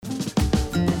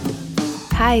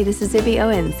Hi, this is Zibby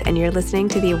Owens, and you're listening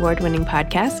to the award-winning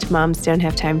podcast, Moms Don't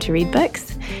Have Time to Read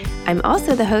Books. I'm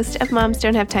also the host of Moms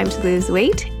Don't Have Time to Lose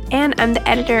Weight, and I'm the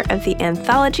editor of the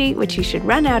anthology, which you should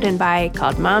run out and buy,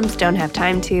 called Moms Don't Have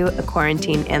Time to, a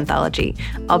quarantine anthology.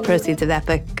 All proceeds of that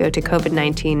book go to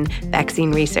COVID-19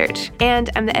 vaccine research. And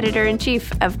I'm the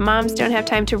editor-in-chief of Moms Don't Have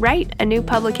Time to Write, a new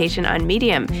publication on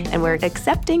Medium, and we're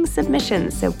accepting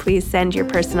submissions, so please send your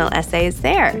personal essays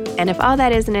there. And if all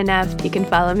that isn't enough, you can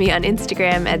follow me on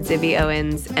Instagram at Zibby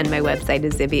Owens, and my website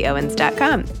is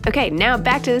zibbyowens.com. Okay, now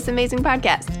back to this amazing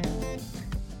podcast.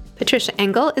 Patricia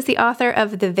Engel is the author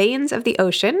of The Veins of the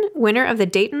Ocean, winner of the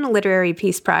Dayton Literary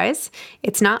Peace Prize,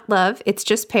 It's Not Love, It's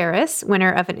Just Paris,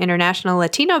 winner of an International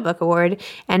Latino Book Award,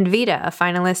 and Vida, a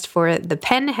finalist for the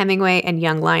PEN, Hemingway, and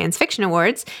Young Lions Fiction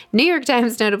Awards, New York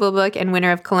Times Notable Book, and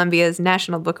winner of Columbia's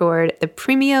National Book Award, the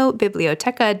Premio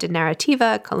Biblioteca de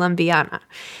Narrativa Colombiana.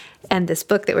 And this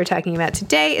book that we're talking about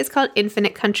today is called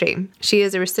Infinite Country. She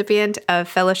is a recipient of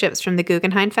fellowships from the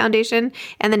Guggenheim Foundation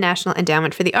and the National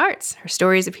Endowment for the Arts. Her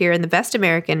stories appear in the Best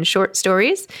American Short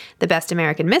Stories, the Best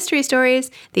American Mystery Stories,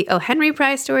 the O. Henry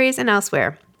Prize Stories, and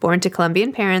elsewhere. Born to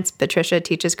Colombian parents, Patricia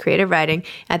teaches creative writing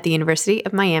at the University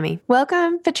of Miami.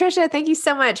 Welcome, Patricia. Thank you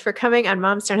so much for coming on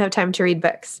Moms Don't Have Time to Read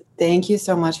Books. Thank you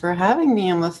so much for having me.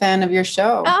 I'm a fan of your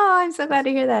show. Oh, I'm so glad to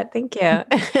hear that. Thank you.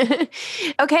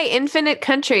 Okay, Infinite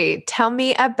Country. Tell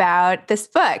me about this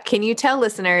book. Can you tell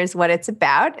listeners what it's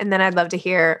about? And then I'd love to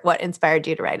hear what inspired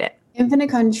you to write it. Infinite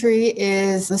Country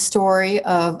is the story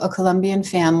of a Colombian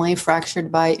family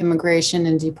fractured by immigration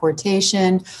and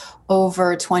deportation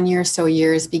over 20 or so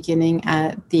years, beginning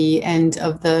at the end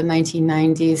of the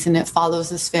 1990s. And it follows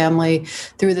this family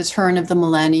through the turn of the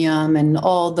millennium and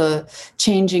all the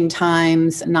changing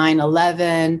times,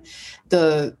 9/11,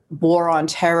 the war on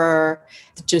terror,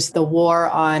 just the war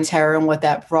on terror and what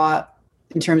that brought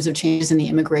in terms of changes in the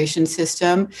immigration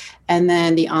system, and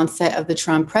then the onset of the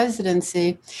Trump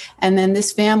presidency. And then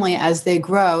this family, as they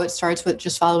grow, it starts with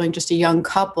just following just a young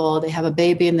couple. They have a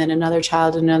baby and then another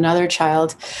child and another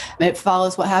child. It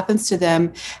follows what happens to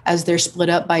them as they're split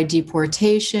up by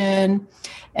deportation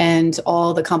and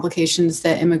all the complications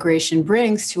that immigration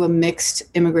brings to a mixed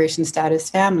immigration status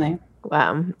family.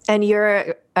 Wow. And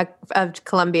you're of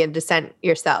Colombian descent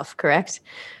yourself, correct?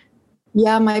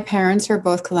 Yeah, my parents are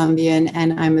both Colombian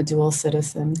and I'm a dual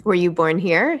citizen. Were you born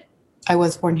here? I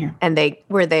was born here. And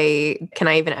can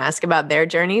I even ask about their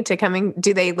journey to coming?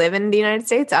 Do they live in the United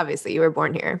States? Obviously, you were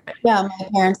born here. Yeah, my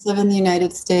parents live in the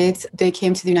United States. They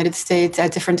came to the United States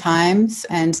at different times,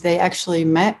 and they actually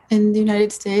met in the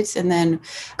United States and then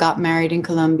got married in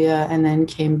Colombia and then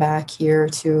came back here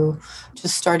to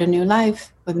just start a new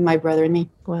life with my brother and me.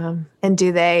 Wow. And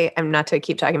I'm not to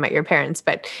keep talking about your parents,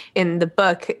 but in the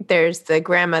book, there's the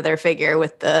grandmother figure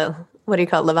with the, what do you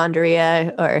call it,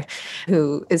 lavanderia, or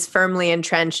who is firmly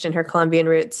entrenched in her Colombian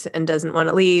roots and doesn't want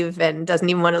to leave and doesn't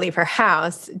even want to leave her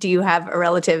house. Do you have a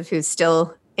relative who's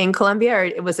still in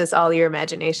Colombia, or was this all your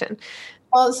imagination?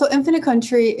 Well, so Infinite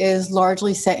Country is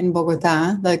largely set in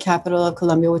Bogota, the capital of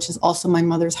Colombia, which is also my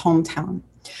mother's hometown.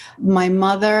 My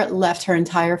mother left her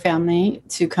entire family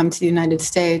to come to the United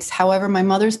States. However, my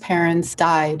mother's parents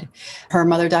died. Her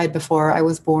mother died before I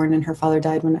was born, and her father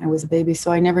died when I was a baby.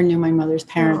 So I never knew my mother's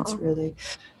parents, really.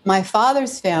 My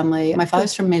father's family, my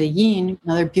father's from Medellin,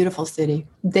 another beautiful city.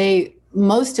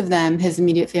 Most of them, his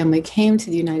immediate family, came to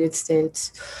the United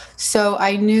States. So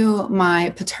I knew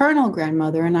my paternal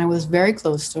grandmother, and I was very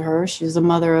close to her. She was a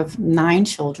mother of 9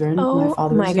 children. Oh,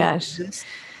 my gosh.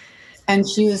 And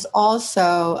she was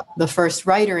also the first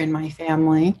writer in my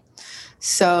family.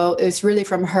 So it's really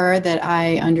from her that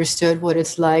I understood what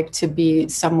it's like to be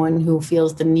someone who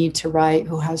feels the need to write,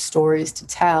 who has stories to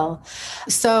tell.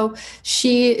 So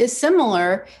she is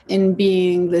similar in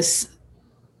being this,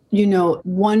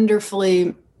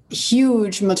 wonderfully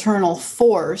huge maternal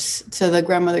force to the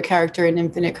grandmother character in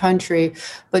Infinite Country,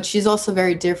 but she's also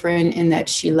very different in that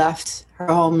she left her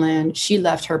homeland. She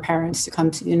left her parents to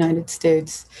come to the United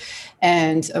States.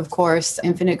 And of course,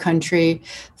 Infinite Country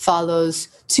follows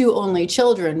 2 only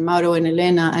children, Mauro and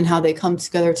Elena, and how they come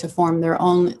together to form their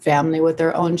own family with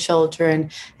their own children.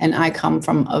 And I come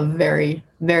from a very,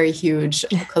 very huge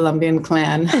Colombian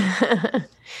clan.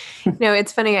 No,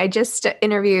 it's funny. I just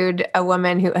interviewed a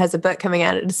woman who has a book coming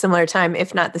out at a similar time,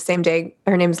 if not the same day.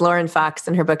 Her name's Lauren Fox,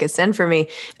 and her book is Send For Me.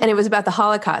 And it was about the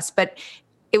Holocaust, but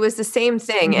it was the same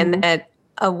thing. Mm-hmm. And that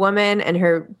a woman and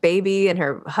her baby and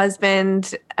her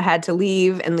husband had to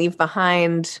leave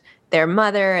behind their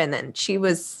mother. And then she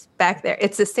was back there.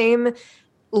 It's the same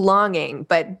longing,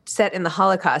 but set in the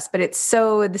Holocaust, but it's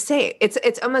so the same.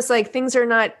 It's almost like things are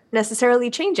not necessarily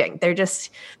changing. They're just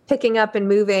picking up and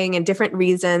moving in different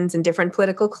reasons and different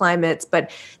political climates.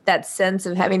 But that sense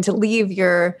of having to leave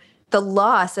the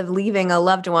loss of leaving a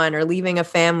loved one or leaving a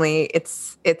family,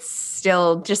 it's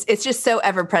just so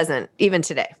ever present even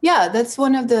today. Yeah, that's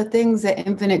one of the things that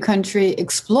Infinite Country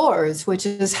explores, which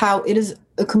is how it is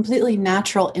a completely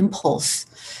natural impulse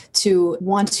to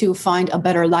want to find a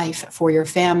better life for your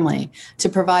family, to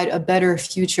provide a better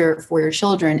future for your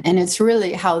children. And it's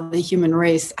really how the human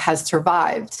race has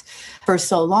survived for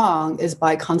so long, is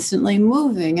by constantly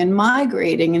moving and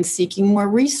migrating and seeking more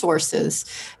resources.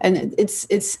 And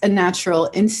it's a natural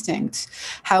instinct.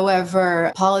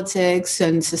 However, politics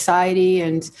and society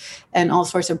and all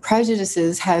sorts of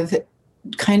prejudices have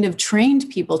kind of trained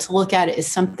people to look at it as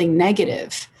something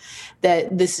negative,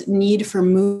 that this need for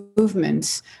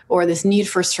movement or this need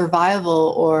for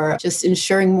survival or just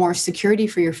ensuring more security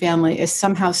for your family is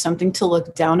somehow something to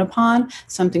look down upon,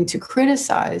 something to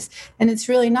criticize. And it's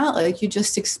really not, like you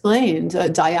just explained.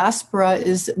 Diaspora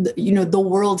is, the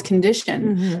world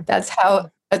condition. Mm-hmm. That's how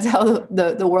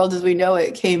the world as we know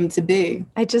it came to be.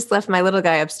 I just left my little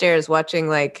guy upstairs watching,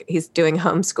 like, he's doing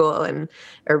homeschool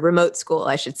or remote school,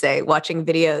 I should say, watching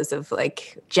videos of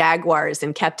like jaguars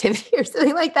in captivity or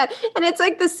something like that. And it's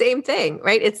like the same thing,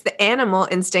 right? It's the animal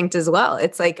instinct as well.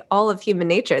 It's like all of human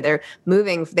nature. They're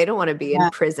moving. They don't want to be in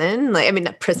prison.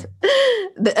 Not prison,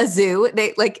 a zoo.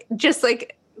 They just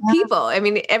like people. I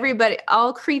mean, everybody,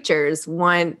 all creatures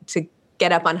want to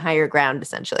get up on higher ground,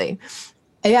 essentially.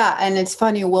 Yeah, and it's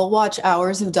funny, we'll watch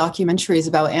hours of documentaries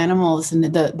about animals and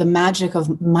the magic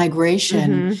of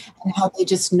migration and how they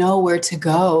just know where to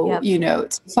go, to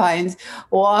find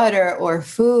water or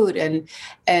food.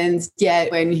 And yet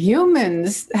when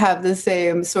humans have the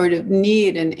same sort of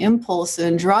need and impulse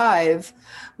and drive,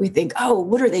 we think, oh,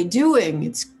 what are they doing?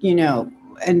 It's,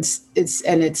 and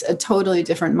it's a totally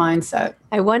different mindset.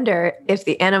 I wonder if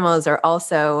the animals are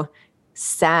also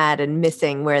sad and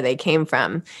missing where they came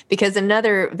from, because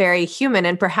another very human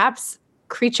and perhaps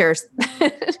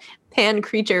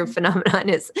pan-creature phenomenon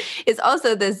is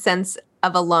also this sense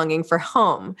of a longing for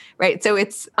home, right? So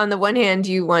it's, on the one hand,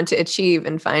 you want to achieve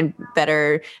and find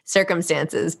better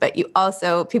circumstances, but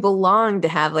people long to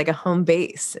have like a home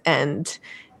base. And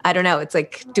I don't know, it's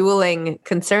like dueling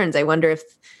concerns. I wonder if,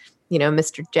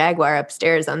 Mr. Jaguar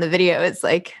upstairs on the video is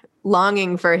like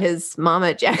longing for his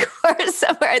mama jaguar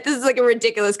somewhere. This is like a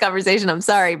ridiculous conversation. I'm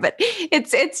sorry, but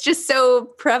it's just so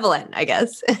prevalent, I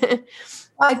guess.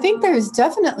 I think there's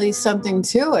definitely something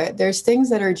to it. There's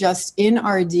things that are just in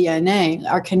our DNA,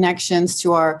 our connections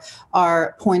to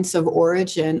our points of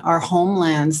origin, our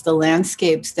homelands, the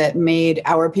landscapes that made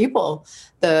our people,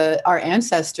 our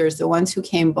ancestors, the ones who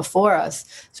came before us.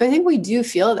 So I think we do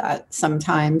feel that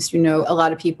sometimes. A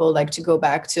lot of people like to go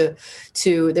back to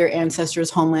their ancestors'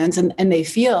 homelands, and they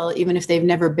feel, even if they've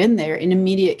never been there, an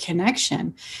immediate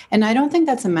connection. And I don't think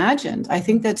that's imagined. I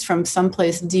think that's from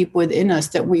someplace deep within us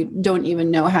that we don't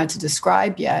even know how to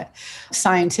describe yet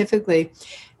scientifically.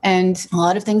 And a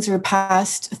lot of things are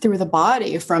passed through the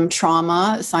body from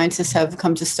trauma. Scientists have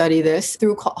come to study this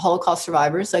through Holocaust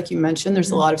survivors. Like you mentioned, there's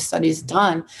a lot of studies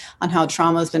done on how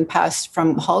trauma has been passed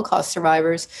from Holocaust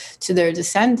survivors to their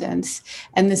descendants.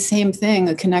 And the same thing,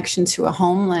 a connection to a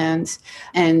homeland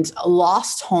and a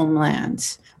lost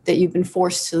homeland that you've been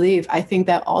forced to leave. I think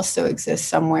that also exists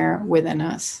somewhere within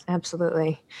us.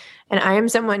 Absolutely. And I am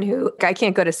someone who, I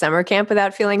can't go to summer camp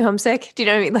without feeling homesick. Do you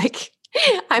know what I mean? Like,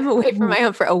 I'm away from my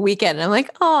home for a weekend and I'm like,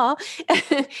 oh.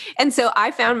 And so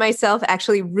I found myself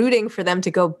actually rooting for them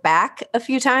to go back a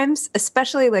few times,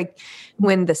 especially like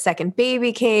when the second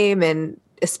baby came, and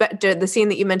the scene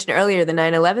that you mentioned earlier, the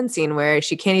 9/11 scene where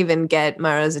she can't even get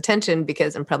Maro's attention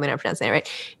because, I'm probably not pronouncing it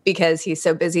right, because he's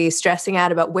so busy stressing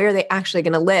out about where they're actually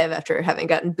going to live after having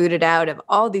gotten booted out of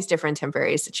all these different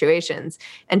temporary situations.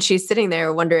 And she's sitting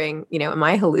there wondering, am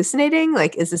I hallucinating?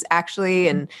 Like, is this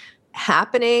actually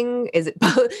happening? Is it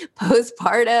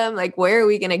postpartum? Like, where are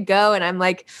we going to go? And I'm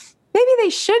like, maybe they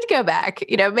should go back.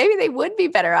 Maybe they would be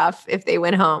better off if they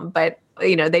went home, but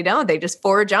they don't. They just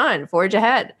forge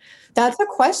ahead. That's a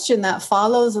question that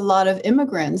follows a lot of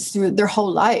immigrants through their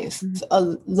whole life. Mm-hmm.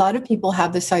 A lot of people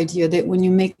have this idea that when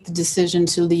you make the decision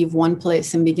to leave one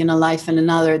place and begin a life in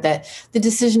another, that the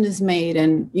decision is made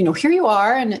and, here you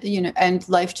are, and, and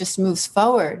life just moves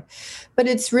forward. But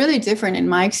it's really different in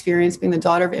my experience, being the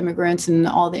daughter of immigrants and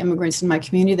all the immigrants in my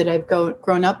community that I've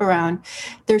grown up around.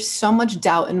 There's so much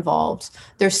doubt involved.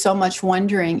 There's so much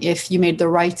wondering if you made the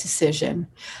right decision.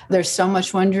 There's so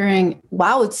much wondering,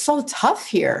 wow, it's so tough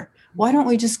here. Why don't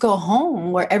we just go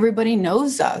home where everybody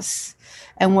knows us?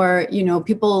 and where,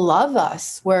 people love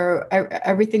us, where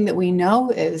everything that we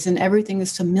know is, and everything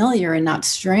is familiar and not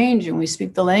strange, and we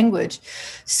speak the language.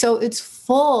 So it's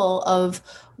full of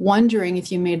wondering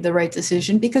if you made the right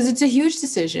decision, because it's a huge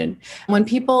decision. When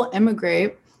people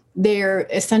immigrate, they're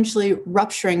essentially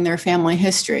rupturing their family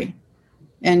history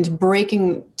and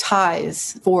breaking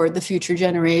ties for the future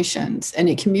generations. And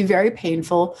it can be very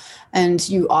painful. And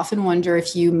you often wonder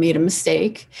if you made a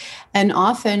mistake. And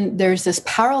often there's this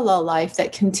parallel life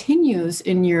that continues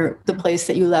in the place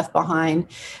that you left behind,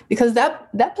 because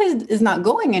that place is not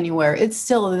going anywhere. It's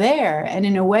still there. And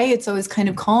in a way, it's always kind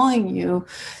of calling you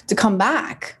to come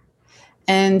back.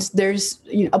 And there's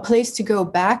a place to go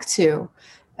back to.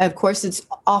 Of course, it's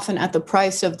often at the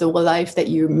price of the life that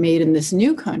you made in this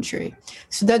new country.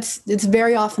 So it's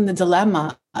very often the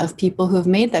dilemma of people who have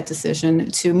made that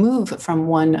decision to move from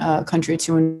one country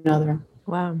to another.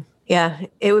 Wow. Yeah.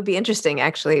 It would be interesting,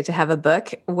 actually, to have a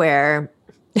book where,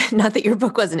 not that your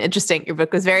book wasn't interesting, your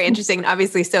book was very interesting and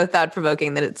obviously so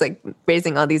thought-provoking that it's like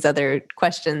raising all these other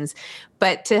questions.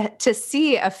 But to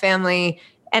see a family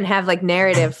and have like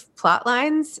narrative plot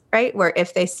lines, right? Where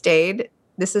if they stayed,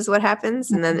 this is what happens.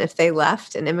 And then if they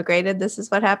left and immigrated, this is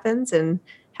what happens, and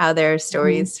how their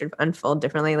stories sort of unfold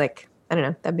differently. Like, I don't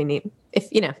know, that'd be neat. If,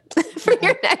 for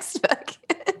your next book.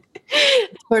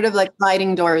 Sort of like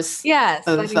Sliding Doors. Yeah,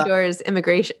 Sliding Doors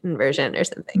immigration version or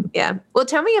something. Yeah. Well,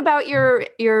 tell me about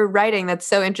your writing. That's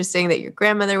so interesting that your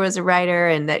grandmother was a writer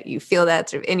and that you feel that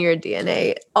sort of in your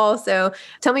DNA. Also,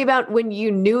 tell me about when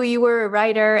you knew you were a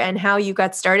writer and how you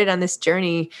got started on this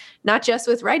journey, not just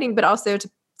with writing, but also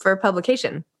for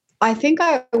publication. I think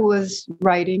I was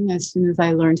writing as soon as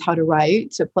I learned how to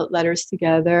write, to put letters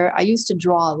together. I used to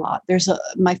draw a lot.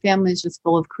 My family is just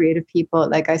full of creative people.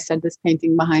 Like I said, this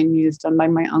painting behind me is done by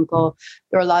my uncle.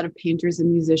 There are a lot of painters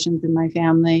and musicians in my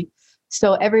family.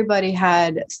 So everybody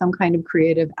had some kind of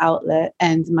creative outlet,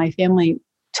 and my family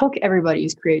took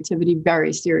everybody's creativity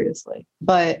very seriously.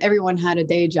 But everyone had a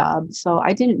day job. So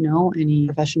I didn't know any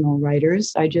professional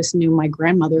writers. I just knew my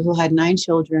grandmother, who had 9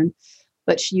 children,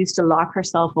 but she used to lock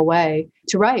herself away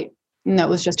to write. And that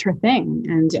was just her thing.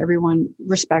 And everyone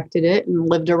respected it and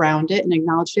lived around it and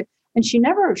acknowledged it. And she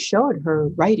never showed her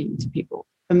writing to people.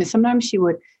 I mean, sometimes she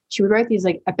would write these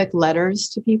like epic letters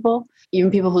to people, even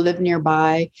people who lived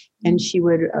nearby. And she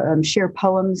would share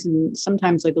poems and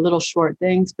sometimes like little short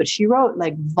things. But she wrote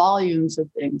like volumes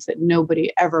of things that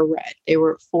nobody ever read. They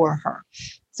were for her.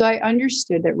 So I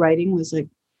understood that writing was like,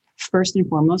 first and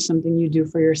foremost, something you do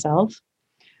for yourself.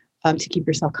 To keep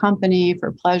yourself company,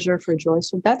 for pleasure, for joy.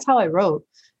 So that's how I wrote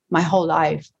my whole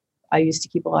life. I used to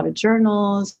keep a lot of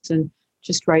journals and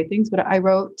just write things, but I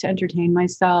wrote to entertain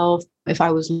myself, if I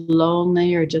was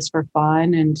lonely or just for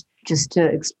fun, and just to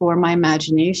explore my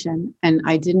imagination. And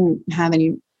I didn't have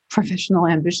any professional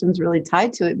ambitions really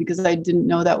tied to it because I didn't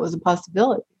know that was a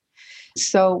possibility.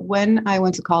 So when I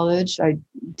went to college, I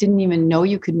didn't even know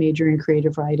you could major in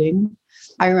creative writing.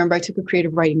 I remember I took a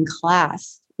creative writing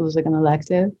class. It was like an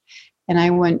elective. And I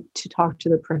went to talk to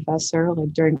the professor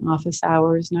like during office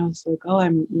hours. And I was like, oh,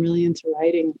 I'm really into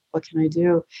writing. What can I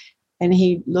do? And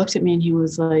he looked at me and he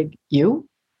was like, you're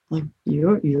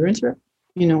into it?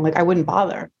 Like I wouldn't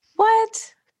bother.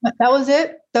 What? That was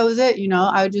it.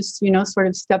 I just, sort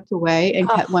of stepped away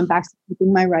and went back to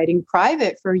keeping my writing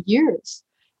private for years.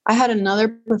 I had another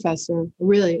professor,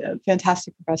 really a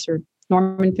fantastic professor,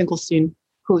 Norman Finkelstein,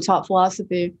 who taught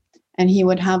philosophy. And he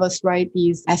would have us write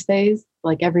these essays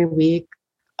like every week,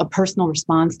 a personal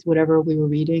response to whatever we were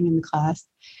reading in the class.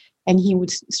 And he would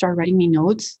start writing me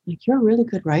notes like, you're a really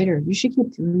good writer. You should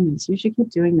keep doing this. You should keep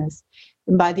doing this.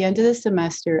 And by the end of the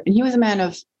semester, and he was a man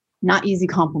of not easy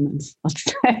compliments, let's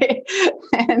say.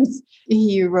 And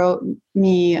he wrote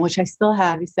me, which I still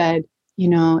have, he said,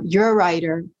 you're a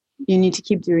writer. You need to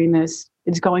keep doing this.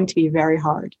 It's going to be very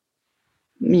hard,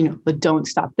 but don't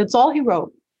stop. That's all he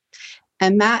wrote.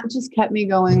 And that just kept me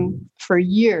going for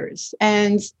years.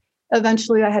 And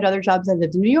eventually I had other jobs. I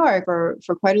lived in New York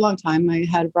for quite a long time. I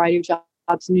had a variety of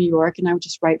jobs in New York, and I would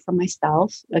just write for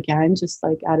myself, again, just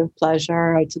like out of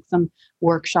pleasure. I took some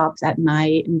workshops at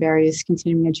night in various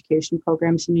continuing education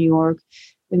programs in New York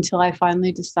until I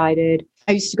finally decided.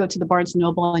 I used to go to the Barnes &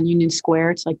 Noble on Union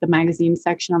Square. It's like the magazine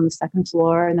section on the second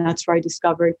floor. And that's where I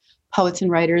discovered Poets and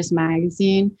Writers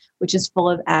magazine, which is full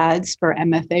of ads for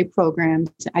MFA programs.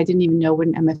 I didn't even know what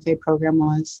an MFA program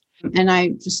was. And I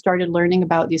just started learning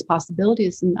about these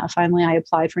possibilities. And finally, I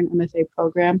applied for an MFA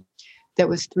program that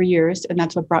was 3 years. And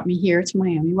that's what brought me here to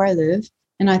Miami, where I live.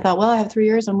 And I thought, well, I have 3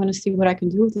 years. I'm going to see what I can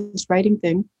do with this writing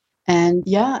thing. And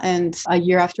and a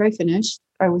year after I finished,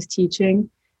 I was teaching.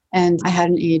 And I had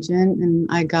an agent and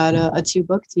I got a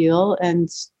 2-book deal. And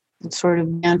it sort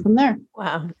of began from there.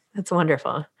 Wow. That's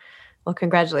wonderful. Well,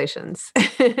 congratulations.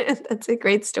 That's a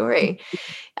great story.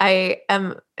 I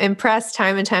am impressed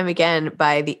time and time again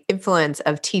by the influence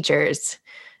of teachers.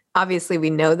 Obviously, we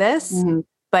know this,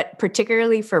 but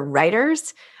particularly for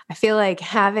writers, I feel like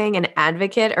having an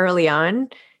advocate early on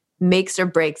makes or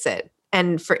breaks it.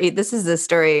 And this is a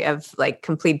story of like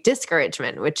complete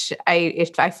discouragement, which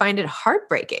I find it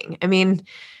heartbreaking. I mean,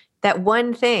 that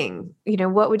one thing,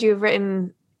 what would you have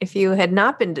written if you had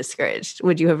not been discouraged?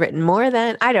 Would you have written more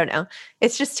then? I don't know.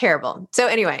 It's just terrible. So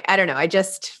anyway, I don't know. I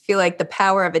just feel like the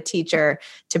power of a teacher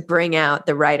to bring out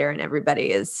the writer in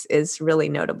everybody is really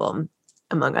notable,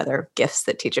 among other gifts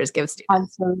that teachers give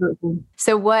students. Absolutely.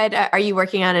 So what, are you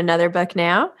working on another book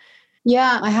now?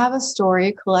 Yeah, I have a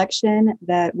story collection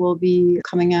that will be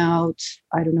coming out,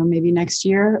 I don't know, maybe next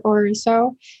year or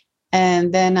so.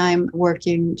 And then I'm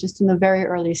working just in the very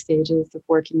early stages of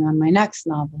working on my next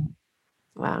novel.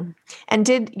 Wow. And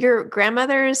did your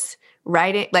grandmother's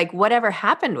writing, like whatever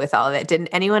happened with all of it? Didn't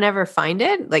anyone ever find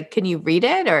it? Like, can you read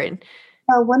it or?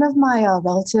 One of my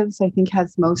relatives, I think,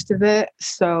 has most of it.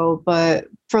 So, but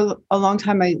for a long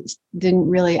time, I didn't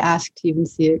really ask to even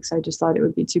see it because I just thought it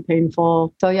would be too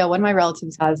painful. So yeah, one of my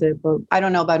relatives has it, but I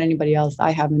don't know about anybody else.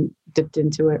 I haven't dipped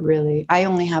into it really. I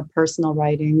only have personal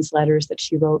writings, letters that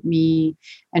she wrote me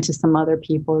and to some other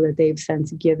people that they've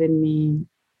since given me,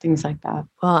 things like that.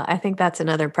 Well, I think that's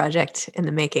another project in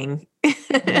the making.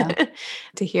 Yeah.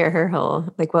 To hear her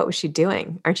whole, like, what was she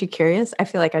doing? Aren't you curious? I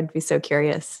feel like I'd be so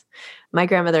curious. My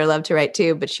grandmother loved to write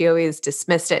too, but she always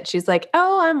dismissed it. She's like,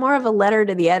 oh, I'm more of a letter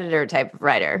to the editor type of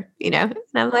writer, And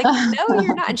I'm like, no,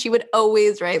 you're not. And she would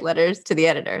always write letters to the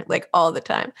editor, like all the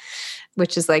time,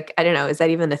 which is like, I don't know, is that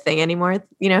even a thing anymore?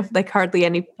 Like hardly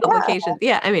any publications.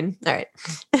 Yeah, I mean, all right.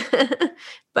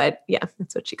 But yeah,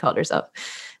 that's what she called herself.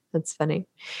 That's funny.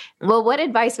 Well, what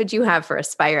advice would you have for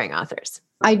aspiring authors?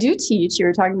 I do teach. You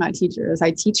were talking about teachers.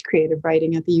 I teach creative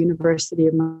writing at the University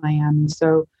of Miami.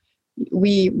 So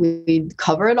we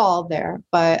cover it all there.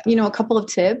 But, a couple of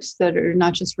tips that are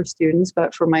not just for students,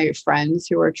 but for my friends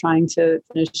who are trying to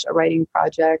finish a writing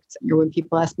project, when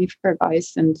people ask me for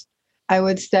advice. And I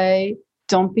would say,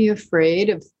 don't be afraid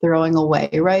of throwing away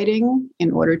writing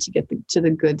in order to get to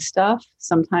the good stuff.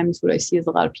 Sometimes what I see is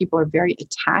a lot of people are very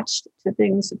attached to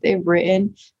things that they've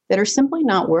written that are simply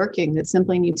not working, that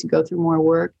simply need to go through more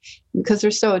work. Because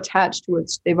they're so attached to what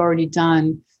they've already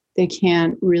done, they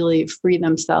can't really free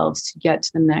themselves to get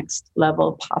to the next level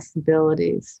of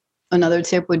possibilities. Another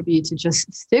tip would be to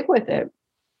just stick with it.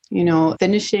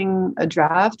 Finishing a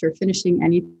draft or finishing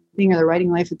anything in the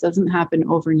writing life, it doesn't happen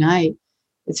overnight.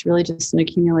 It's really just an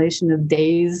accumulation of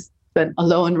days spent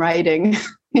alone writing.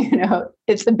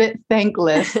 It's a bit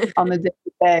thankless on the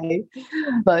day-to-day,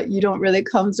 but you don't really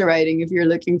come to writing if you're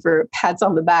looking for pats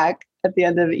on the back at the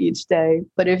end of each day.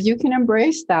 But if you can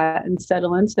embrace that and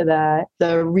settle into that,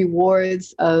 the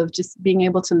rewards of just being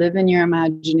able to live in your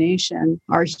imagination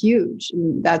are huge.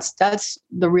 And that's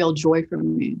the real joy for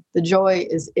me. The joy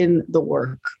is in the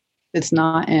work. It's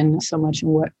not in so much in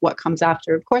what comes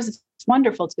after. Of course, it's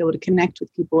wonderful to be able to connect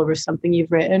with people over something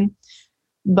you've written,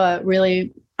 but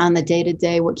really on the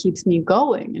day-to-day, what keeps me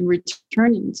going and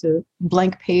returning to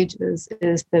blank pages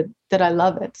is that I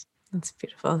love it. That's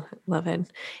beautiful. I love it.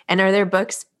 And are there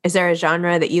books, is there a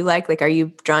genre that you like? Like, are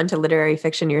you drawn to literary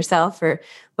fiction yourself, or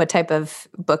what type of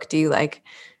book do you like?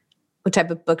 What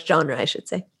type of book genre, I should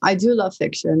say? I do love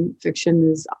fiction.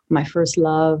 Fiction is my first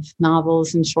love,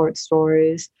 novels and short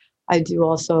stories. I do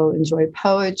also enjoy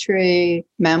poetry,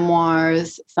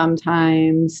 memoirs,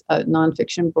 sometimes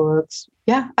nonfiction books.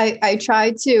 Yeah, I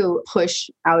try to push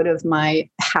out of my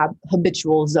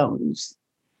habitual zones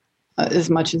as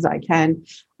much as I can.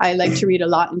 I like to read a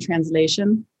lot in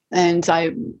translation, and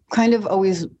I'm kind of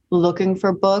always looking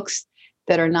for books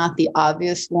that are not the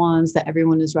obvious ones that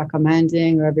everyone is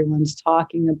recommending or everyone's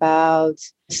talking about.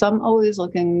 So I'm always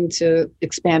looking to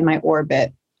expand my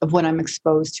orbit of what I'm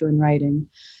exposed to in writing.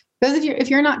 Because if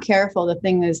you're not careful, the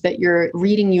thing is that your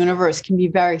reading universe can be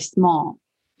very small,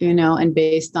 and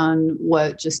based on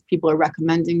what just people are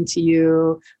recommending to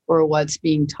you or what's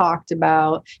being talked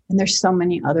about. And there's so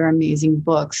many other amazing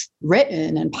books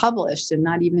written and published, and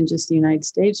not even just the United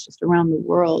States, just around the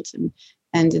world.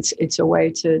 And it's a way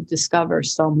to discover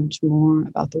so much more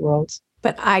about the world.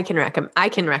 But I can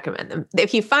recommend them.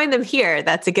 If you find them here,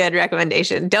 that's a good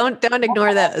recommendation. Don't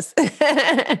ignore those.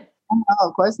 No,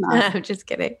 of course not. I'm just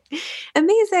kidding.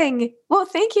 Amazing. Well,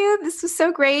 thank you. This was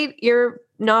so great. Your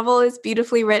novel is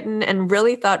beautifully written and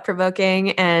really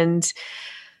thought-provoking. And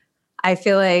I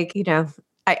feel like,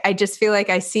 I just feel like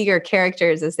I see your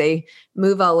characters as they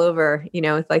move all over,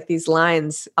 with like these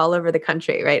lines all over the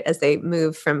country, right? As they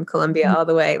move from Colombia all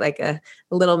the way, like a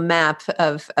little map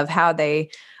of how they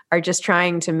are just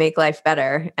trying to make life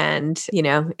better. And,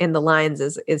 in the lines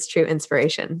is true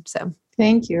inspiration. So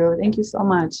thank you. Thank you so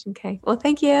much. Okay. Well,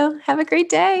 thank you. Have a great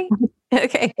day.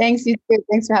 Okay. Thanks, you too.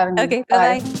 Thanks for having me. Okay.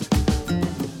 Bye-bye.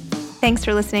 Thanks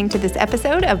for listening to this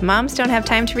episode of Moms Don't Have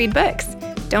Time to Read Books.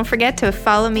 Don't forget to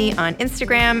follow me on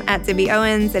Instagram at Zibby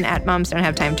Owens and at Moms Don't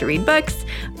Have Time to Read Books.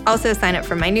 Also sign up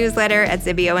for my newsletter at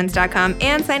zibbyowens.com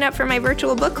and sign up for my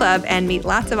virtual book club and meet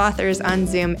lots of authors on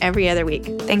Zoom every other week.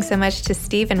 Thanks so much to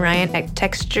Steve and Ryan at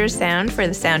Texture Sound for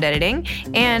the sound editing.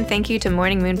 And thank you to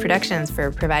Morning Moon Productions for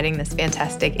providing this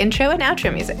fantastic intro and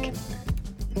outro music.